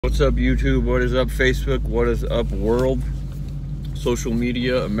What's up, YouTube? What is up, Facebook? What is up, world? Social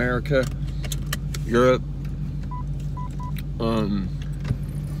media, America, Europe.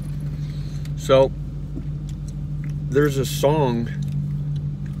 So there's a song.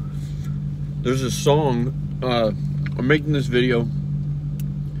 I'm making this video.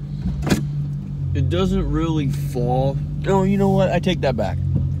 It doesn't really fall. No, you know what? I take that back.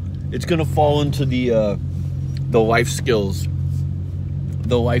 It's gonna fall into the life skills.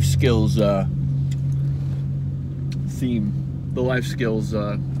 The life skills theme, the life skills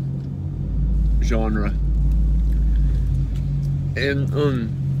genre, and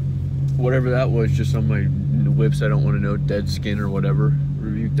whatever that was, just on my website. I don't want to know, dead skin or whatever.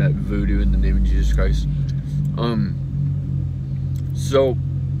 Rebuke that voodoo in the name of Jesus Christ. So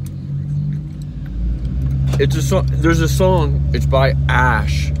it's a song. There's a song. It's by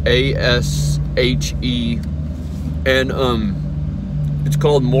Ashe, A-S-H-E, and it's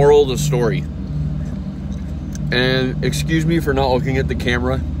called Moral of the Story. And excuse me for not looking at the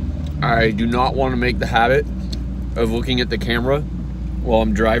camera. I do not want to make the habit of looking at the camera while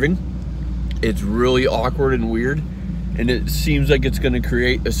I'm driving. It's really awkward and weird, and it seems like it's going to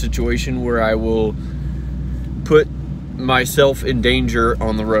create a situation where I will put myself in danger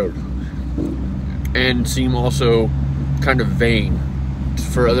on the road and seem also kind of vain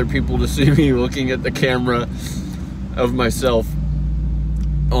for other people to see me looking at the camera of myself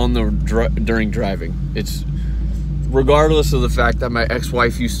on the during driving. It's regardless of the fact that my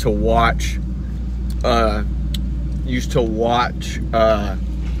ex-wife used to watch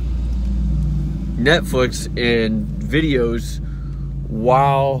Netflix and videos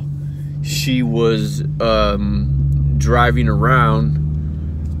while she was driving around,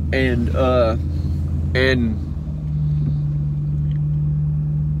 and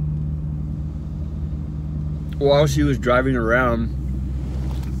while she was driving around,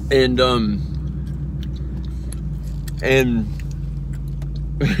 and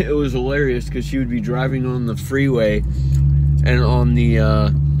it was hilarious because she would be driving on the freeway and on the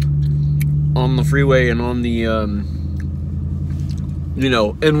you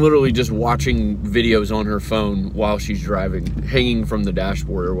know, and literally just watching videos on her phone while she's driving, hanging from the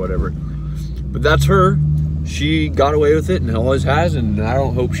dashboard or whatever. But that's her. She got away with it and always has, and I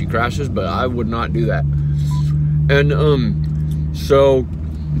don't hope she crashes, but I would not do that. And so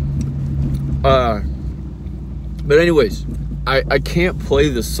but anyways, I can't play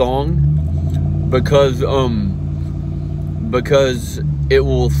the song because it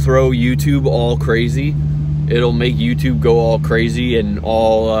will throw YouTube all crazy. It'll make YouTube go all crazy and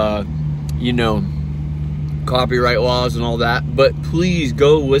all you know, copyright laws and all that. But please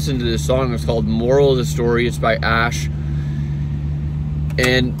go listen to this song. It's called Moral of the Story. It's by Ashe.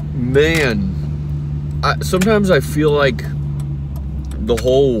 And man, sometimes I feel like the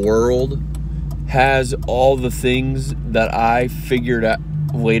whole world has all the things that I figured out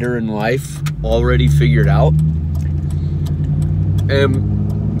later in life already figured out.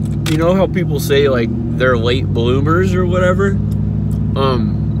 And you know how people say like they're late bloomers or whatever?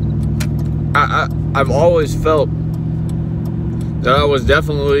 I've always felt that I was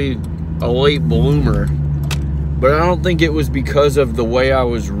definitely a late bloomer, but I don't think it was because of the way I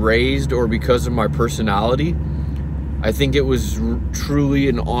was raised or because of my personality. I think it was truly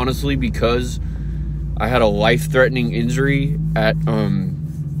and honestly because I had a life-threatening injury at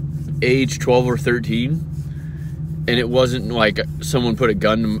age 12 or 13, and it wasn't like someone put a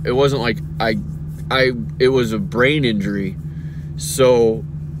gun to me. It wasn't like it was a brain injury. So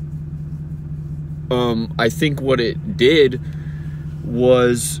I think what it did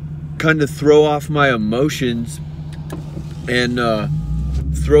was kind of throw off my emotions and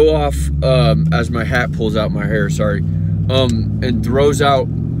throw off as my hat pulls out my hair, sorry, and throws out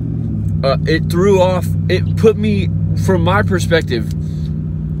it put me, from my perspective,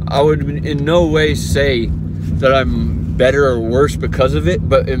 I would in no way say that I'm better or worse because of it,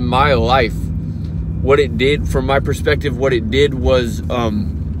 but in my life, what it did, from my perspective, what it did was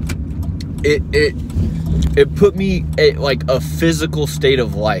it put me at like a physical state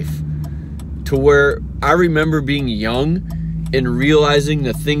of life to where I remember being young and realizing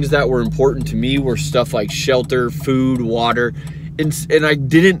the things that were important to me were stuff like shelter, food, water. And I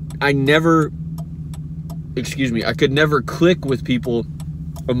could never click with people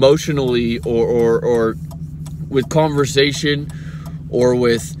emotionally or with conversation or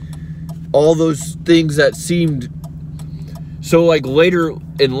with all those things that seemed so, like, later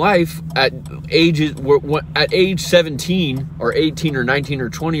in life at age 17 or 18 or 19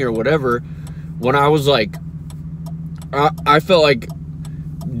 or 20 or whatever, when I was like, I felt like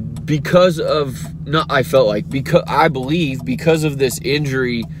because of, I believe because of this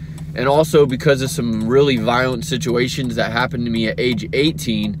injury, and also because of some really violent situations that happened to me at age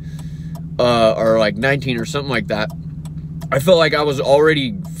 18, or like 19 or something like that, I felt like I was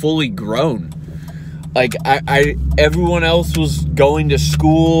already fully grown. Like everyone else was going to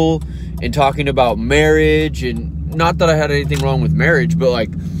school and talking about marriage, and not that I had anything wrong with marriage, but like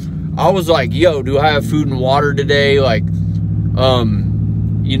I was like, yo, do I have food and water today? Like,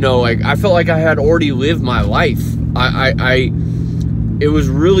 you know, like I felt like I had already lived my life. It was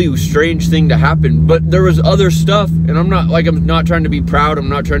really a strange thing to happen, but there was other stuff, and I'm not trying to be proud, I'm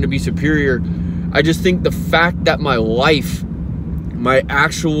not trying to be superior. I just think the fact that my life, my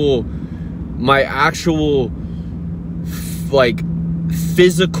actual like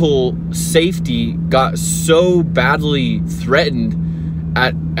physical safety got so badly threatened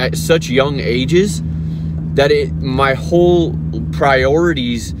at such young ages that my whole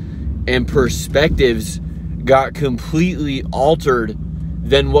priorities and perspectives got completely altered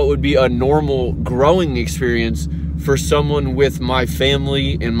than what would be a normal growing experience for someone with my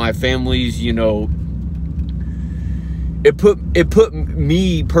family and my family's, you know, it put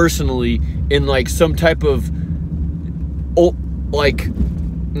me personally in like some type of, like,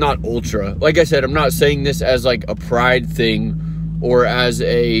 not ultra. Like I said, I'm not saying this as like a pride thing or as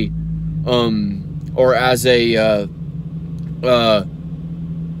a or as like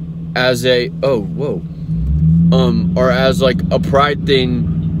a pride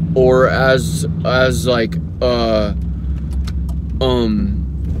thing, or as like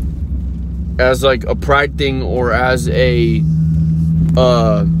a pride thing, or as a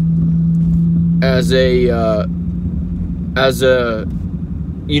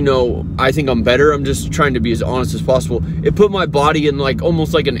you know, I think I'm better. I'm just trying to be as honest as possible. It put my body in like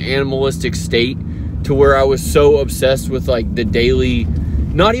almost like an animalistic state, to where I was so obsessed with like the daily,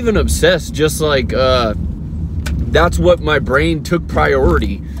 not even obsessed, just like that's what my brain took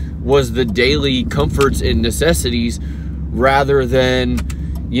priority, was the daily comforts and necessities, rather than,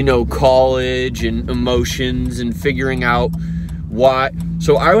 you know, college and emotions and figuring out why.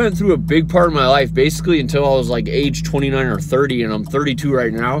 So I went through a big part of my life, basically until I was like age 29 or 30, and I'm 32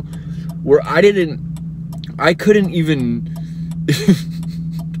 right now, where I couldn't even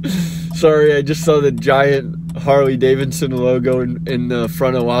sorry, I just saw the giant Harley Davidson logo in the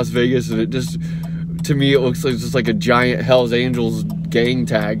front of Las Vegas, and it just, to me, it looks like just like a giant Hells Angels gang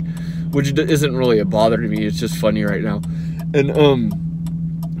tag, which isn't really a bother to me. It's just funny right now. And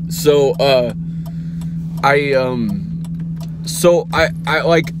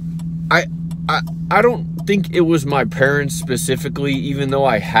I don't think it was my parents specifically, even though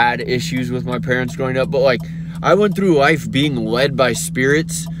I had issues with my parents growing up, but like I went through life being led by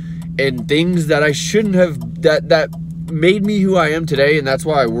spirits and things that I shouldn't have, that made me who I am today, and that's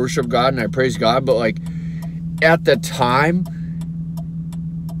why I worship God and I praise God. But like at the time,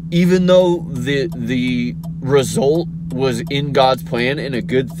 even though the result was in God's plan and a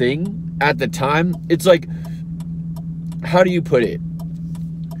good thing, at the time, it's like, how do you put it?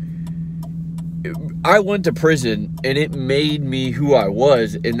 I went to prison and it made me who I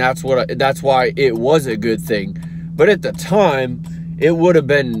was, and that's why it was a good thing. But at the time, it would have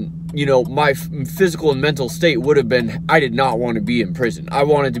been, you know, my physical and mental state would have been, I did not want to be in prison. I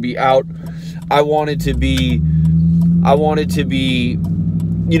wanted to be out. I wanted to be,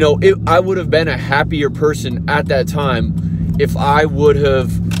 you know, I would have been a happier person at that time if I would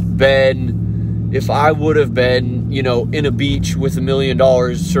have been, you know, in a beach with $1 million,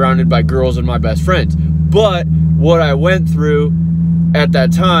 surrounded by girls and my best friends. But what I went through at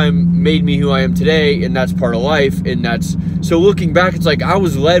that time made me who I am today, and that's part of life. And that's, so looking back, it's like I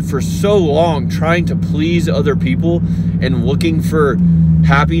was led for so long trying to please other people and looking for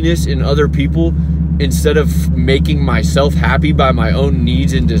happiness in other people instead of making myself happy by my own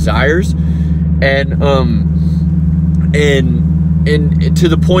needs and desires. And to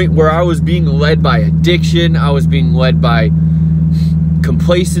the point where I was being led by addiction, I was being led by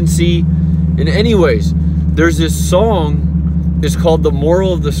complacency. And anyways, there's this song, it's called The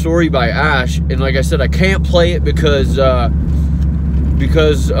Moral of the Story by Ash, and like I said, I can't play it because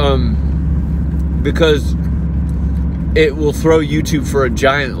it will throw YouTube for a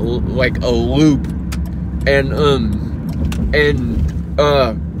giant, like a loop. And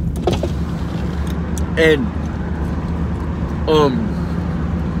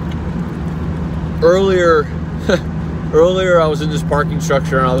earlier I was in this parking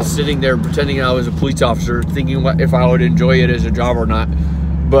structure and I was sitting there pretending I was a police officer, thinking if I would enjoy it as a job or not.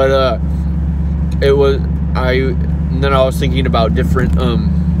 But then I was thinking about different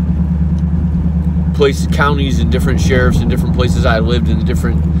places, counties, and different sheriffs and different places I lived in,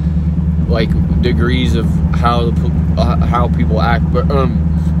 different like degrees of how people act,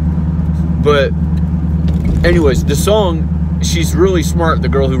 but anyways, the song, she's really smart, the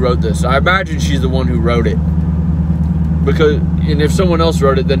girl who wrote this. I imagine she's the one who wrote it, because, and if someone else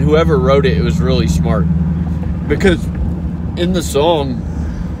wrote it, then whoever wrote it, it was really smart, because in the song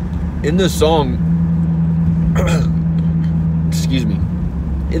excuse me,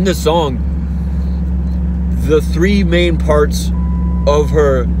 in the song, the three main parts of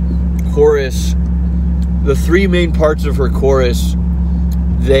her chorus, the main part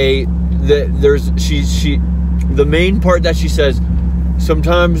that she says,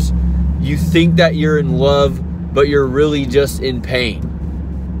 sometimes you think that you're in love, but you're really just in pain.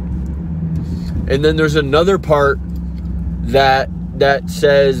 And then there's another part that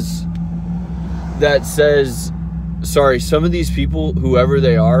says, sorry, some of these people, whoever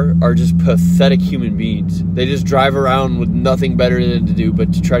they are just pathetic human beings. They just drive around with nothing better than to do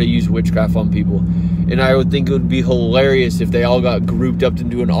but to try to use witchcraft on people. And I would think it would be hilarious if they all got grouped up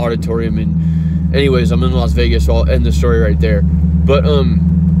into an auditorium. And anyways, I'm in Las Vegas, so I'll end the story right there. But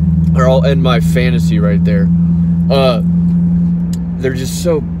or I'll end my fantasy right there. They're just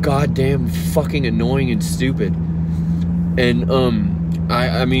so goddamn fucking annoying and stupid. And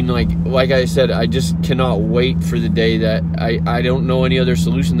I mean, like I said, I just cannot wait for the day that I don't know any other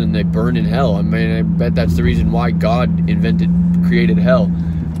solution than they burn in hell. I mean, I bet that's the reason why God created hell.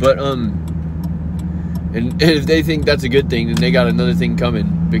 But and if they think that's a good thing, then they got another thing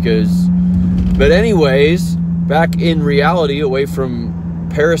coming. But anyways, back in reality, away from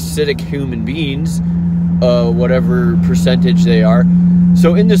parasitic human beings, whatever percentage they are.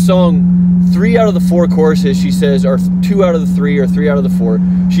 So in the song, 3 out of the 4 choruses, she says, or 2 out of the 3, or 3 out of the 4,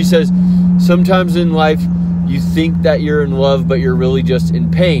 she says, sometimes in life you think that you're in love, but you're really just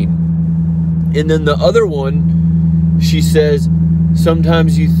in pain. And then the other one, she says,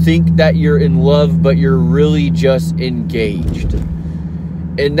 sometimes you think that you're in love, but you're really just engaged.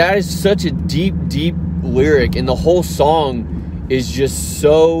 And that is such a deep, deep lyric. And the whole song is just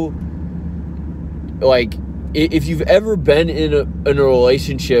so, like, if you've ever been in a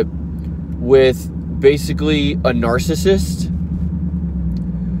relationship with basically a narcissist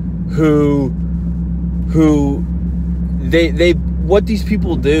who they what these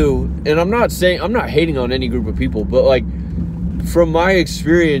people do, and I'm not hating on any group of people, but like from my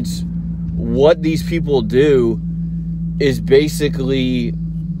experience, what these people do is basically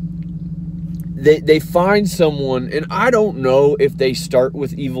they find someone, and I don't know if they start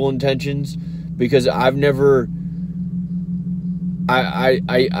with evil intentions, because I've never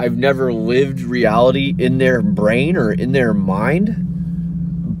lived reality in their brain or in their mind,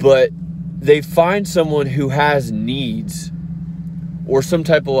 but they find someone who has needs or some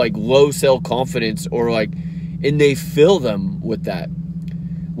type of like low self-confidence, or like, and they fill them with that,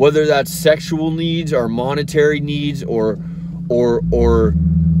 whether that's sexual needs or monetary needs or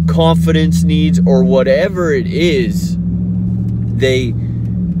confidence needs or whatever it is. They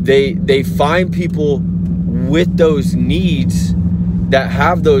find people with those needs that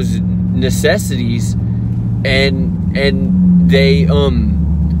have those necessities, and they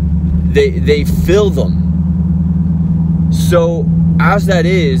fill them. So as that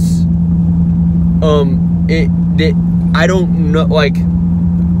is, I don't know, like,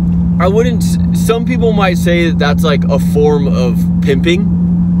 I wouldn't, some people might say that that's like a form of pimping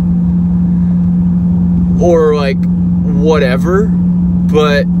or like whatever,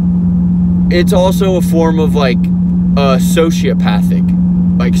 but it's also a form of like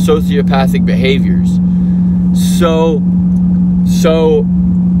sociopathic behaviors. So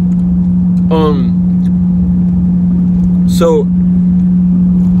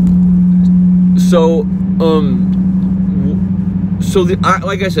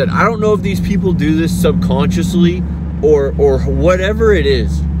like I said, I don't know if these people do this subconsciously or whatever it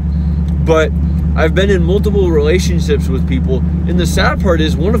is, but I've been in multiple relationships with people, and the sad part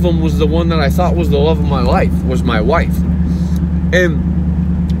is one of them was the one that I thought was the love of my life, was my wife.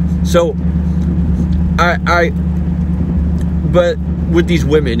 And so but with these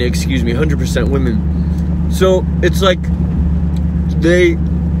women, 100% women, so it's like they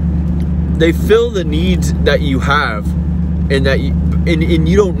fill the needs that you have, and that and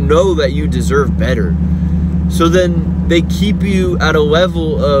you don't know that you deserve better. So then they keep you at a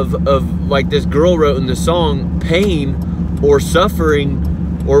level of like this girl wrote in the song, pain or suffering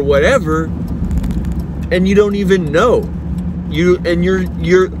or whatever, and you don't even know. You're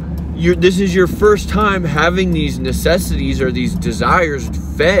this is your first time having these necessities or these desires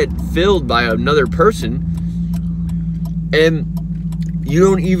filled by another person, and you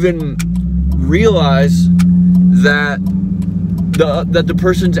don't even realize that that the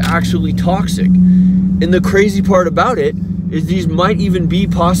person's actually toxic. And the crazy part about it is these might even be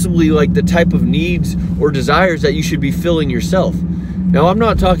possibly like the type of needs or desires that you should be filling yourself. Now, I'm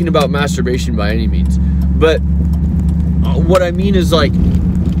not talking about masturbation by any means, but what I mean is like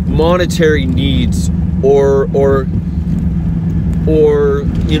monetary needs or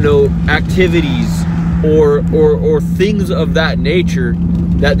you know, activities or things of that nature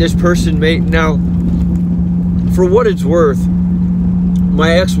that this person may. Now, for what it's worth,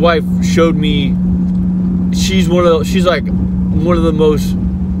 my ex-wife showed me she's one of the most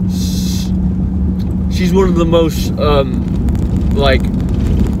like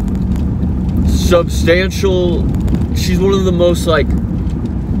substantial, she's one of the most like,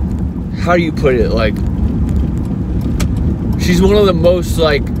 how do you put it, like, she's one of the most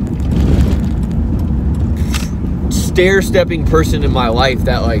like stair-stepping person in my life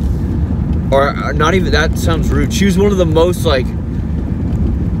that like, or not even, that sounds rude, she was one of the most like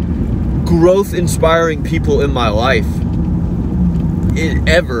growth inspiring people in my life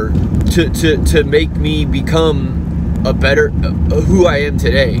ever to make me become a better who I am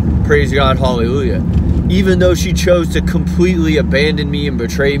today. Praise God, hallelujah. Even though she chose to completely abandon me and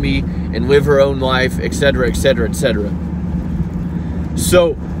betray me and live her own life, etc., etc., etc.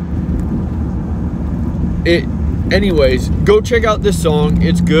 So anyways, go check out this song.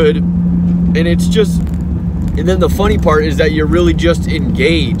 It's good. And it's just, and then the funny part is that you're really just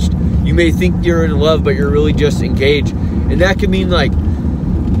engaged. You may think you're in love, but you're really just engaged. And that can mean like,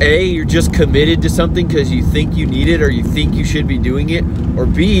 A, you're just committed to something because you think you need it or you think you should be doing it. Or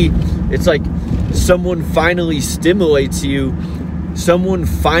B, it's like someone finally stimulates you. Someone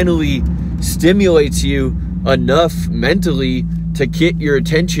finally stimulates you enough mentally to get your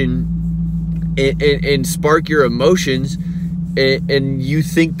attention and spark your emotions. And you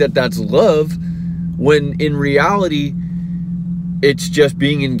think that that's love, when in reality, it's just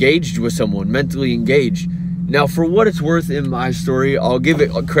being engaged with someone, mentally engaged. Now, for what it's worth in my story, I'll give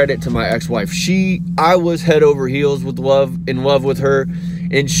it credit to my ex-wife. I was head over heels in love with her,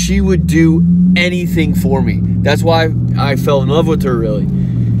 and she would do anything for me. That's why I fell in love with her, really.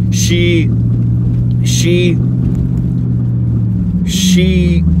 She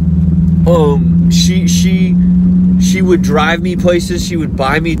would drive me places, she would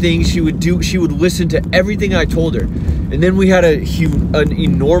buy me things, she would listen to everything I told her. And then we had an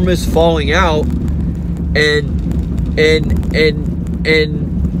enormous falling out, and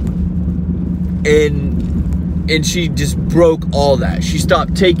she just broke all that. She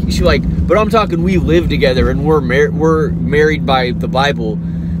stopped but I'm talking, we live together and we're married by the Bible.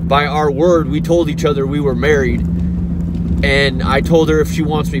 By our word, we told each other we were married. And I told her if she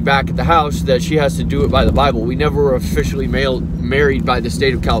wants me back at the house that she has to do it by the Bible. We never were officially married by the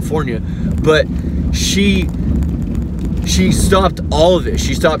state of California, but she stopped all of it.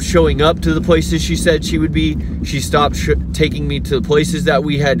 She stopped showing up to the places she said she would be. She stopped taking me to the places that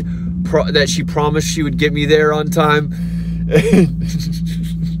we had that she promised she would get me there on time.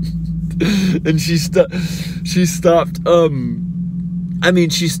 And she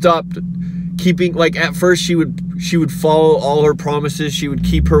stopped keeping, like, at first she would follow all her promises, she would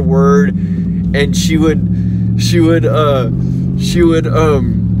keep her word, and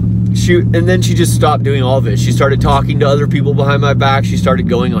and then she just stopped doing all of it. She started talking to other people behind my back. She started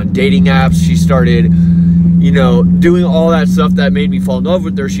going on dating apps. She started, doing all that stuff that made me fall in love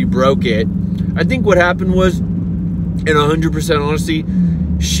with her. She broke it. I think what happened was, in 100% honesty,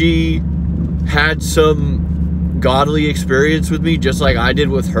 she had some godly experience with me, just like I did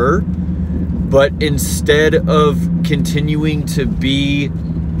with her. But instead of continuing to be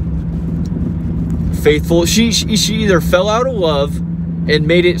faithful, she either fell out of love and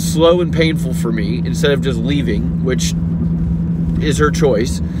made it slow and painful for me instead of just leaving, which is her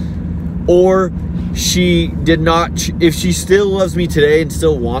choice, or she did not. If she still loves me today and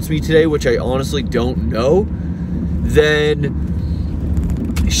still wants me today, which I honestly don't know, then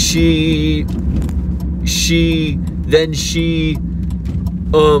she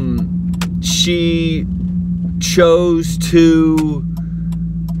chose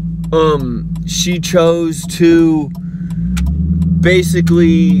to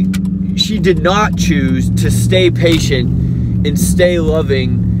basically, she did not choose to stay patient and stay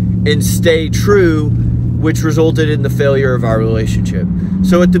loving and stay true, which resulted in the failure of our relationship.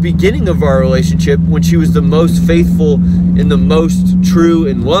 So at the beginning of our relationship, when she was the most faithful and the most true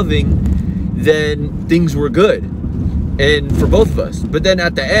and loving, then things were good, and for both of us. But then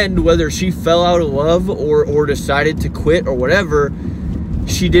at the end, whether she fell out of love or decided to quit or whatever,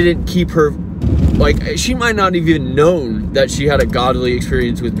 she didn't keep her, like, she might not even known that she had a godly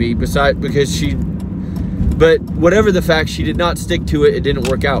experience with me, because But whatever the fact, she did not stick to it. It didn't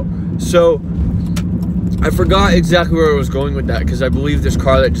work out. So I forgot exactly where I was going with that, because I believe this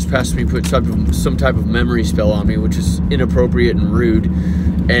car that just passed me put some type of memory spell on me, which is inappropriate and rude.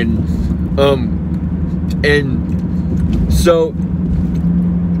 And so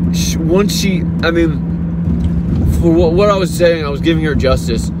once she, I mean, for what I was saying, I was giving her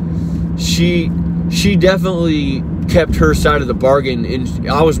justice. She definitely kept her side of the bargain, and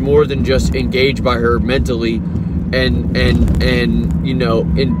I was more than just engaged by her mentally, and you know,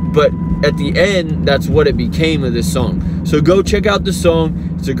 but at the end, that's what it became of this song. So go check out the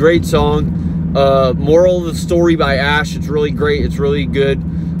song. It's a great song. Moral of the story by Ash. It's really great. It's really good.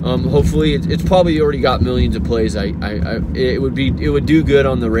 Hopefully, it's probably already got millions of plays. It would do good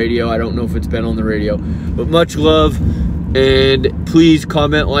on the radio. I don't know if it's been on the radio, but much love, and please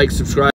comment, like, subscribe.